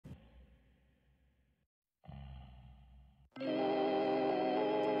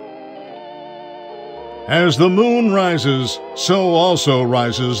As the moon rises, so also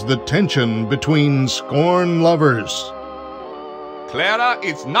rises the tension between scorn lovers. Clara,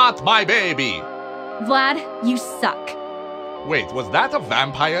 it's not my baby! Vlad, you suck. Wait, was that a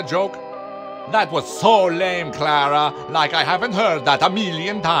vampire joke? That was so lame, Clara. Like I haven't heard that a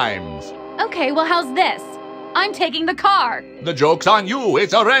million times. Okay, well how's this? I'm taking the car. The joke's on you.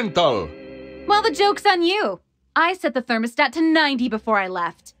 It's a rental. Well, the joke's on you. I set the thermostat to 90 before I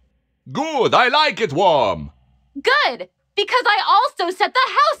left. Good, I like it warm. Good, because I also set the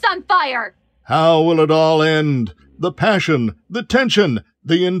house on fire. How will it all end? The passion, the tension,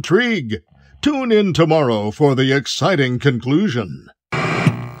 the intrigue. Tune in tomorrow for the exciting conclusion.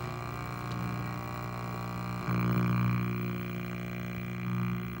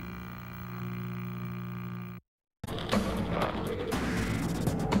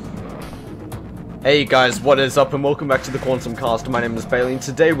 Hey guys, what is up and welcome back to the Quantum Cast. My name is Bailey and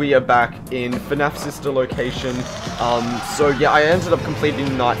today we are back in FNAF sister location. So yeah, I ended up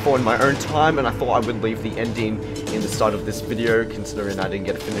completing Night 4 in my own time and I thought I would leave the ending in the start of this video considering I didn't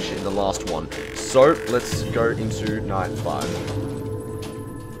get to finish it in the last one. So let's go into Night 5.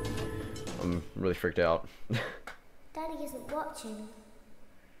 I'm really freaked out. Daddy isn't watching.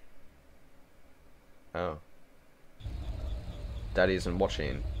 Oh. Daddy isn't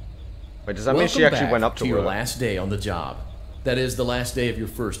watching. Wait, does that mean she actually went up to your last day on the job? That is the last day of your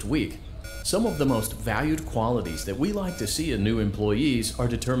first week. Some of the most valued qualities that we like to see in new employees are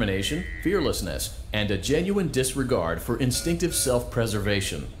determination, fearlessness, and a genuine disregard for instinctive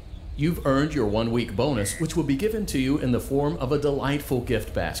self-preservation. You've earned your 1-week bonus, which will be given to you in the form of a delightful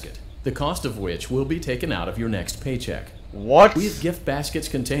gift basket, the cost of which will be taken out of your next paycheck. What? We have gift baskets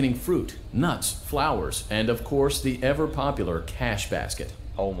containing fruit, nuts, flowers, and of course the ever-popular cash basket.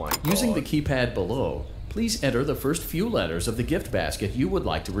 Oh my god. Using the keypad below, please enter the first few letters of the gift basket you would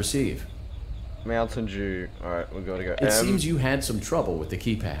like to receive. Mountain Dew. Alright, we're gonna go It seems you had some trouble with the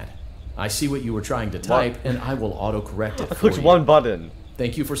keypad. I see what you were trying to type, and I will auto-correct it I for clicked you. one button.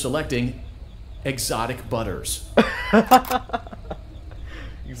 Thank you for selecting Exotic Butters.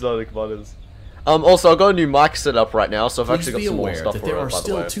 Exotic butters. Also, I've got a new mic set up right now, so I've Please actually got be some more aware stuff that for there it, are by the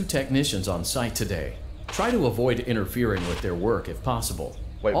still way. 2 technicians on site today. Try to avoid interfering with their work if possible.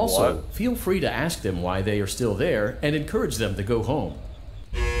 Wait, also, what? feel free to ask them why they are still there and encourage them to go home.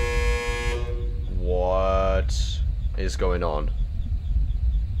 What is going on?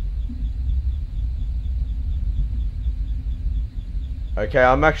 Okay,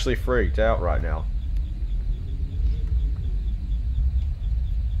 I'm actually freaked out right now.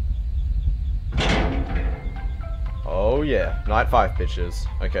 Oh yeah, Night 5 bitches.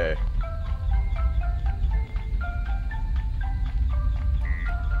 Okay.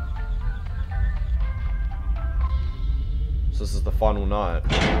 So this is the final night.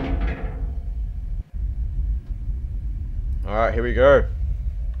 Alright, here we go.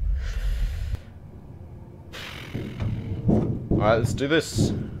 Alright, let's do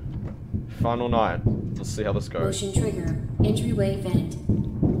this. Final night. Let's see how this goes. Motion trigger. Entryway vent.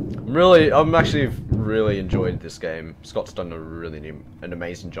 I'm actually really enjoyed this game. Scott's done an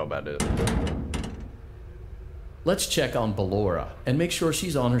amazing job at it. Let's check on Ballora and make sure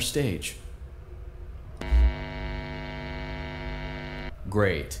she's on her stage.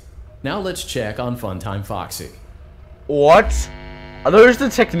 Great. Now let's check on Funtime Foxy. What? Are those the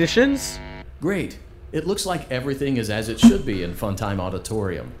technicians? Great. It looks like everything is as it should be in Funtime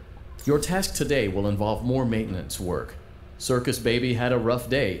Auditorium. Your task today will involve more maintenance work. Circus Baby had a rough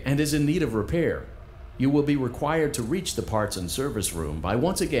day and is in need of repair. You will be required to reach the parts and service room by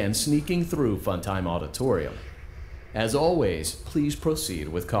once again sneaking through Funtime Auditorium. As always, please proceed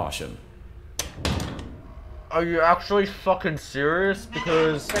with caution. Are you actually fucking serious?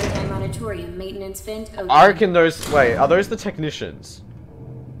 Because Funtime Auditorium maintenance vent open. I reckon those. Wait, are those the technicians?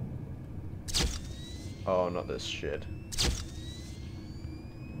 Oh, not this shit.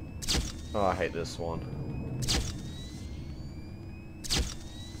 Oh, I hate this one.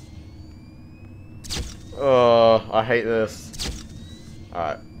 Oh, I hate this.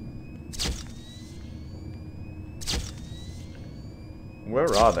 Alright.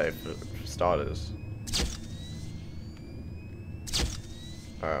 Where are they for starters?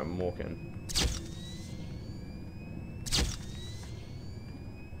 Alright, I'm walking.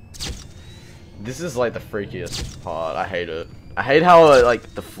 This is like the freakiest part. I hate it. I hate how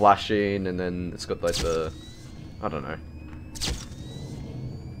like the flashing and then it's got like the, I don't know.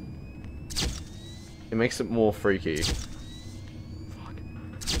 It makes it more freaky. Fuck.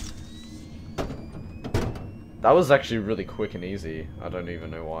 That was actually really quick and easy. I don't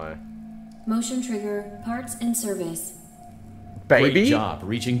even know why. Motion trigger. Parts and service. Baby? Great job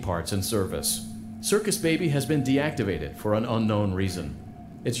reaching parts and service. Circus Baby has been deactivated for an unknown reason.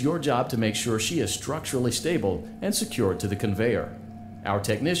 It's your job to make sure she is structurally stable and secured to the conveyor. Our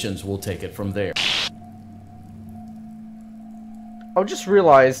technicians will take it from there. I just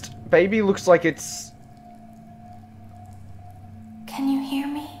realized, Baby looks like it's... Can you hear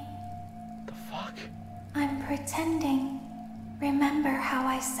me? The fuck? I'm pretending. Remember how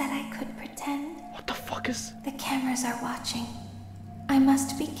I said I could pretend? What the fuck is... The cameras are watching. I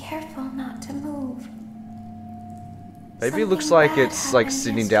must be careful not to move. Baby looks Something like bad it's like happened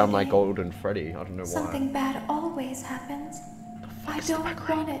sitting down like yesterday. Golden Freddy. I don't know why. Something bad always happens. I is the don't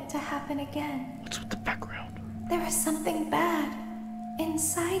background? want it to happen again. What's with the background? There is something bad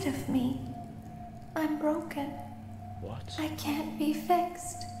inside of me. I'm broken. What? I can't be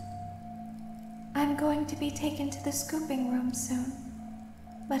fixed. I'm going to be taken to the scooping room soon,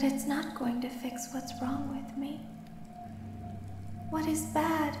 but it's not going to fix what's wrong with me. What is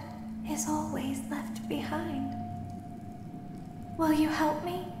bad is always left behind. Will you help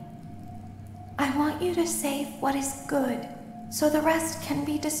me? I want you to save what is good, so the rest can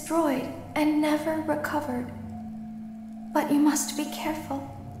be destroyed and never recovered. But you must be careful.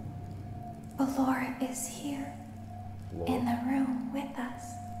 Ballora is here, in the room with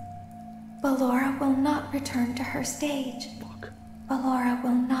us. Ballora will not return to her stage. Fuck. Ballora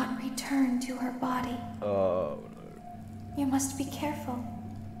will not return to her body. Oh, no. You must be careful.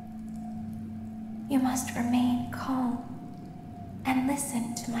 You must remain calm and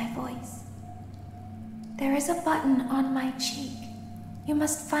listen to my voice. There is a button on my cheek. You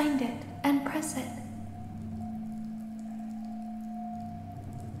must find it and press it.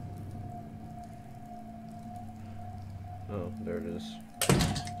 Oh, there it is.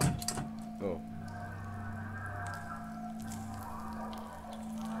 Oh.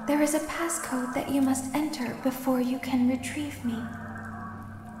 There is a passcode that you must enter before you can retrieve me.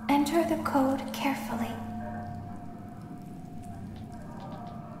 Enter the code carefully.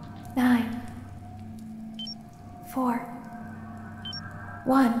 9, 4,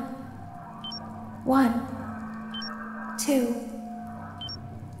 1, 1, 2,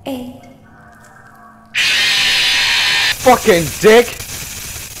 8. Fucking dick!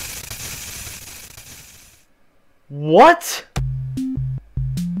 What?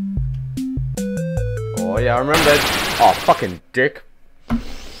 Oh yeah, I remembered. Oh, fucking dick.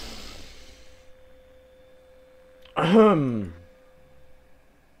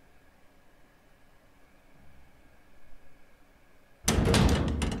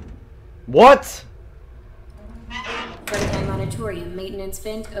 What? Frontline Auditorium maintenance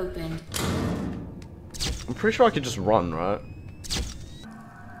vent opened. I'm pretty sure I could just run, right?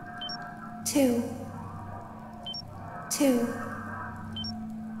 2, 2,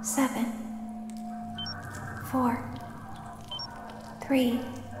 7, 4, 3.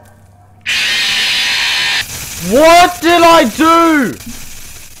 What did I do?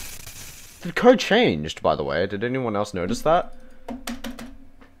 The code changed, by the way. Did anyone else notice that?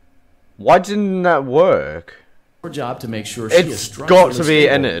 Why didn't that work? Your job to make sure she It's is got structurally to be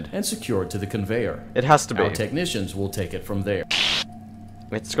stable entered. and secured to the conveyor. It has to be. Our technicians will take it from there.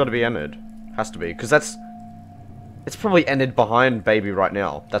 It's got to be entered. Has to be, because that's... It's probably entered behind Baby right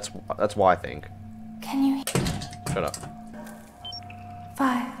now. That's why I think. Can you Shut up.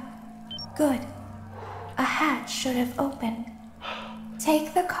 5. Good. A hatch should have opened.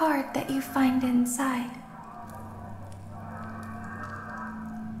 Take the card that you find inside.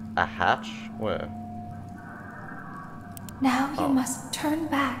 A hatch? Where? Now you must turn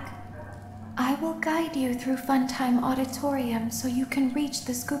back. I will guide you through Funtime Auditorium so you can reach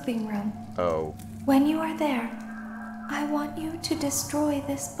the scooping room. Oh. When you are there, I want you to destroy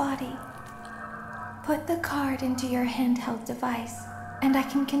this body. Put the card into your handheld device, and I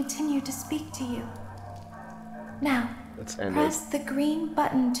can continue to speak to you. Now, It's ended. press the green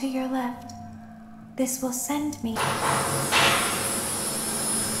button to your left. This will send me.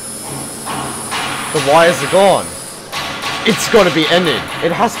 The wires are gone. It's got to be ended.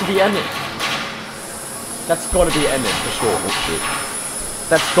 It has to be ended. That's got to be ended for sure. Oh, shit.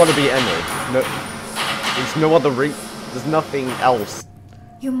 That's got to be ended. No, there's no other there's nothing else.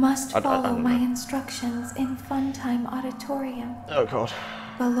 You must I follow don't my know. instructions in Funtime Auditorium. Oh god.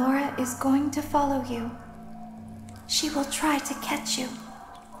 Ballora is going to follow you. She will try to catch you.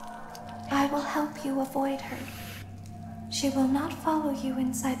 I will help you avoid her. She will not follow you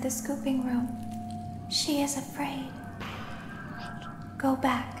inside the scooping room. She is afraid. Go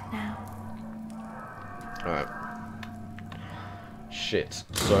back now. Alright. Shit.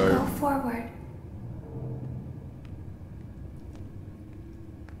 Go So... forward.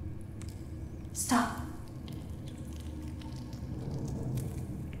 Stop.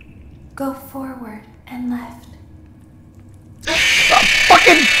 Go forward and left.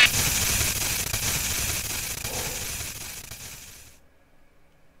 Fucking...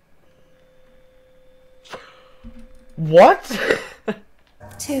 What?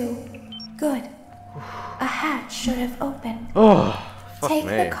 2. Good. A hatch should have opened. Oh, fuck Take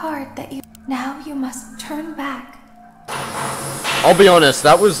me. the card that you... Now you must turn back. I'll be honest,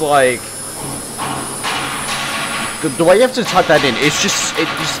 that was like... The way you have to type that in, it just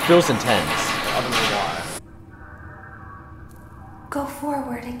feels intense. I don't know why. Go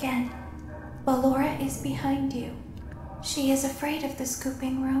forward again. Ballora is behind you. She is afraid of the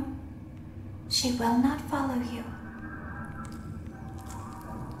scooping room. She will not follow you.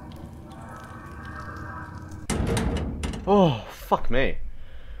 Oh, fuck me.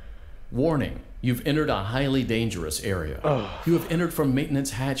 Warning. You've entered a highly dangerous area. You have entered from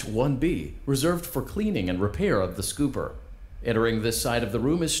Maintenance Hatch 1B, reserved for cleaning and repair of the scooper. Entering this side of the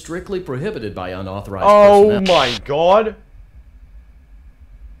room is strictly prohibited by unauthorized personnel. Oh my god.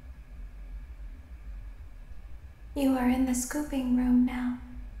 You are in the scooping room now.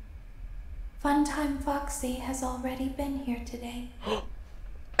 Funtime Foxy has already been here today.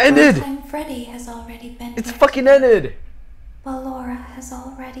 Ended! Funtime Freddy has already been It's here. fucking ended! Ballora has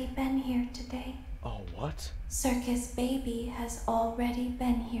already been here today. Oh, what? Circus Baby has already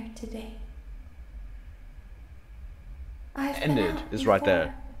been here today. I've been Ended out is right there.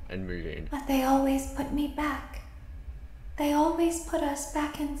 before, And moving. but they always put me back. They always put us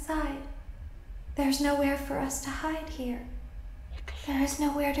back inside. There's nowhere for us to hide here. There is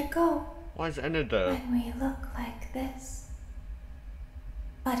nowhere to go Why is it ended there? when we look like this.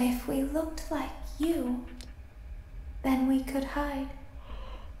 But if we looked like you, then we could hide.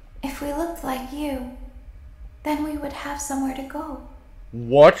 If we looked like you, then we would have somewhere to go.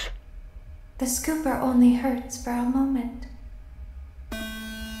 What? The scooper only hurts for a moment.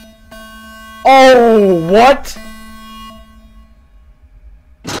 Oh, what?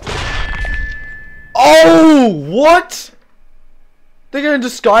 Oh, what? They're gonna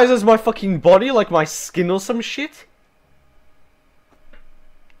disguise as my fucking body, like my skin or some shit?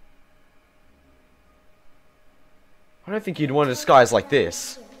 I don't think you'd want to disguise like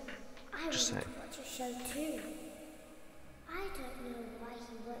this. Just saying. Watch your show too. I don't know why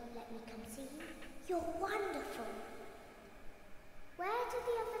he won't let me come see you. You're wonderful. Where did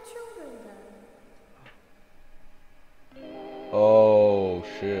the other children go? Oh,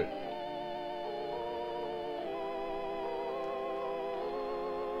 shit.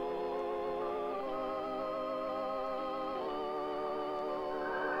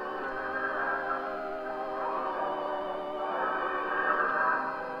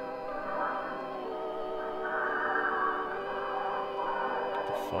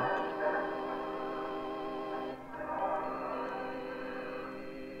 Fuck.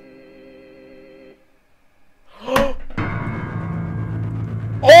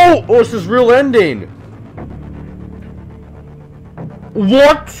 Oh, it's his real ending.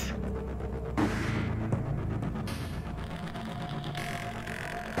 What?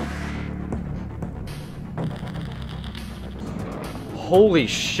 Holy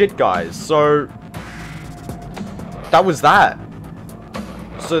shit, guys. So that was that.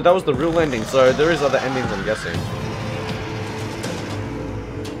 So that was the real ending, so there is other endings, I'm guessing.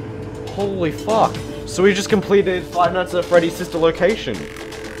 Holy fuck. So we just completed Five Nights at Freddy's sister location. Well,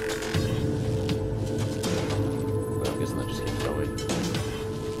 I guess that just keeps going.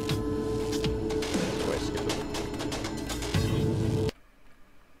 Wait, skip it.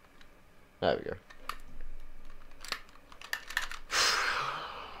 There we go.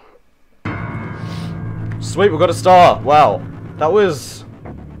 Sweet, we got a star. Wow. That was...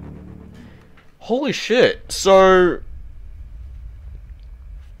 Holy shit. So...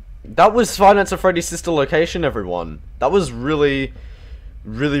 That was Five Nights at Freddy's sister location, everyone. That was really,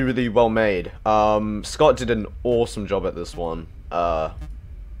 really well made. Scott did an awesome job at this one. Oh.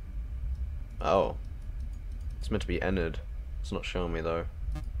 It's meant to be ended. It's not showing me, though.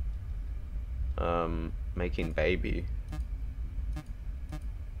 Making baby.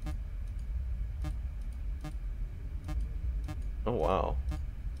 Oh, wow.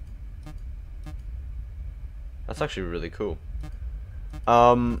 That's actually really cool.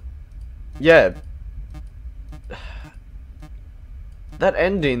 Yeah. That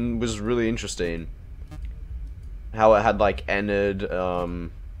ending was really interesting. How it had, like, ended, and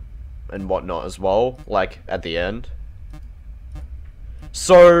whatnot as well, like, at the end.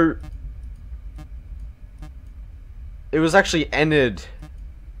 So... It was actually Enid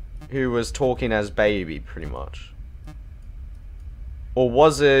who was talking as baby, pretty much. Or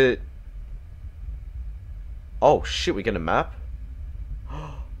was it... Oh, shit, we get a map?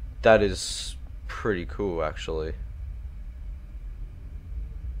 That is pretty cool, actually.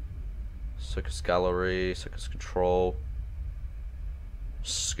 Circus gallery, circus control,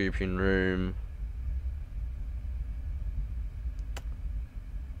 scooping room,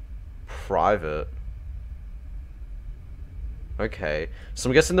 private. Okay, so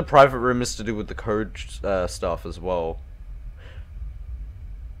I'm guessing the private room is to do with the code stuff as well.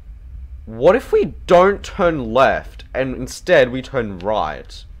 What if we don't turn left and instead we turn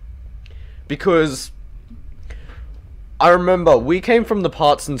right? Because I remember we came from the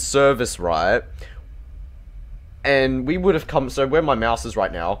parts and service, right? And we would have come, so where my mouse is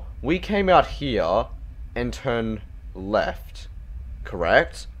right now, we came out here and turned left,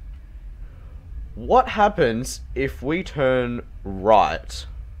 correct? What happens if we turn right?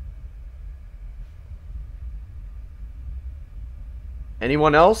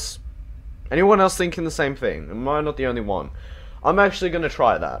 Anyone else? Anyone else thinking the same thing? Am I not the only one? I'm actually going to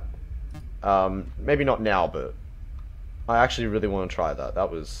try that. Maybe not now, but I actually really want to try that.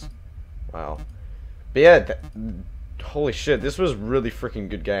 That was... wow. But yeah, holy shit, this was really freaking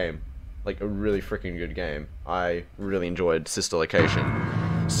good game. Like, a really freaking good game. I really enjoyed Sister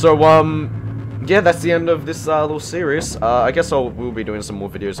Location. So, yeah, that's the end of this little series. I guess we'll be doing some more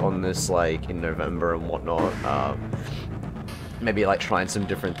videos on this, like, in November and whatnot. Maybe, like, trying some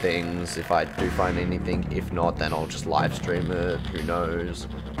different things if I do find anything. If not, then I'll just live stream it. Who knows?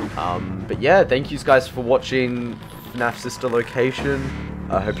 But yeah, thank you guys for watching FNAF Sister Location.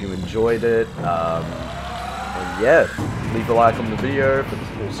 I hope you enjoyed it. And yeah, leave a like on the video for this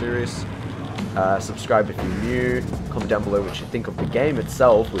whole series. Subscribe if you're new. Comment down below what you think of the game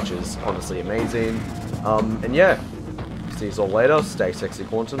itself, which is honestly amazing. And yeah, see you all later. Stay sexy,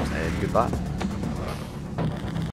 Quantums, and goodbye.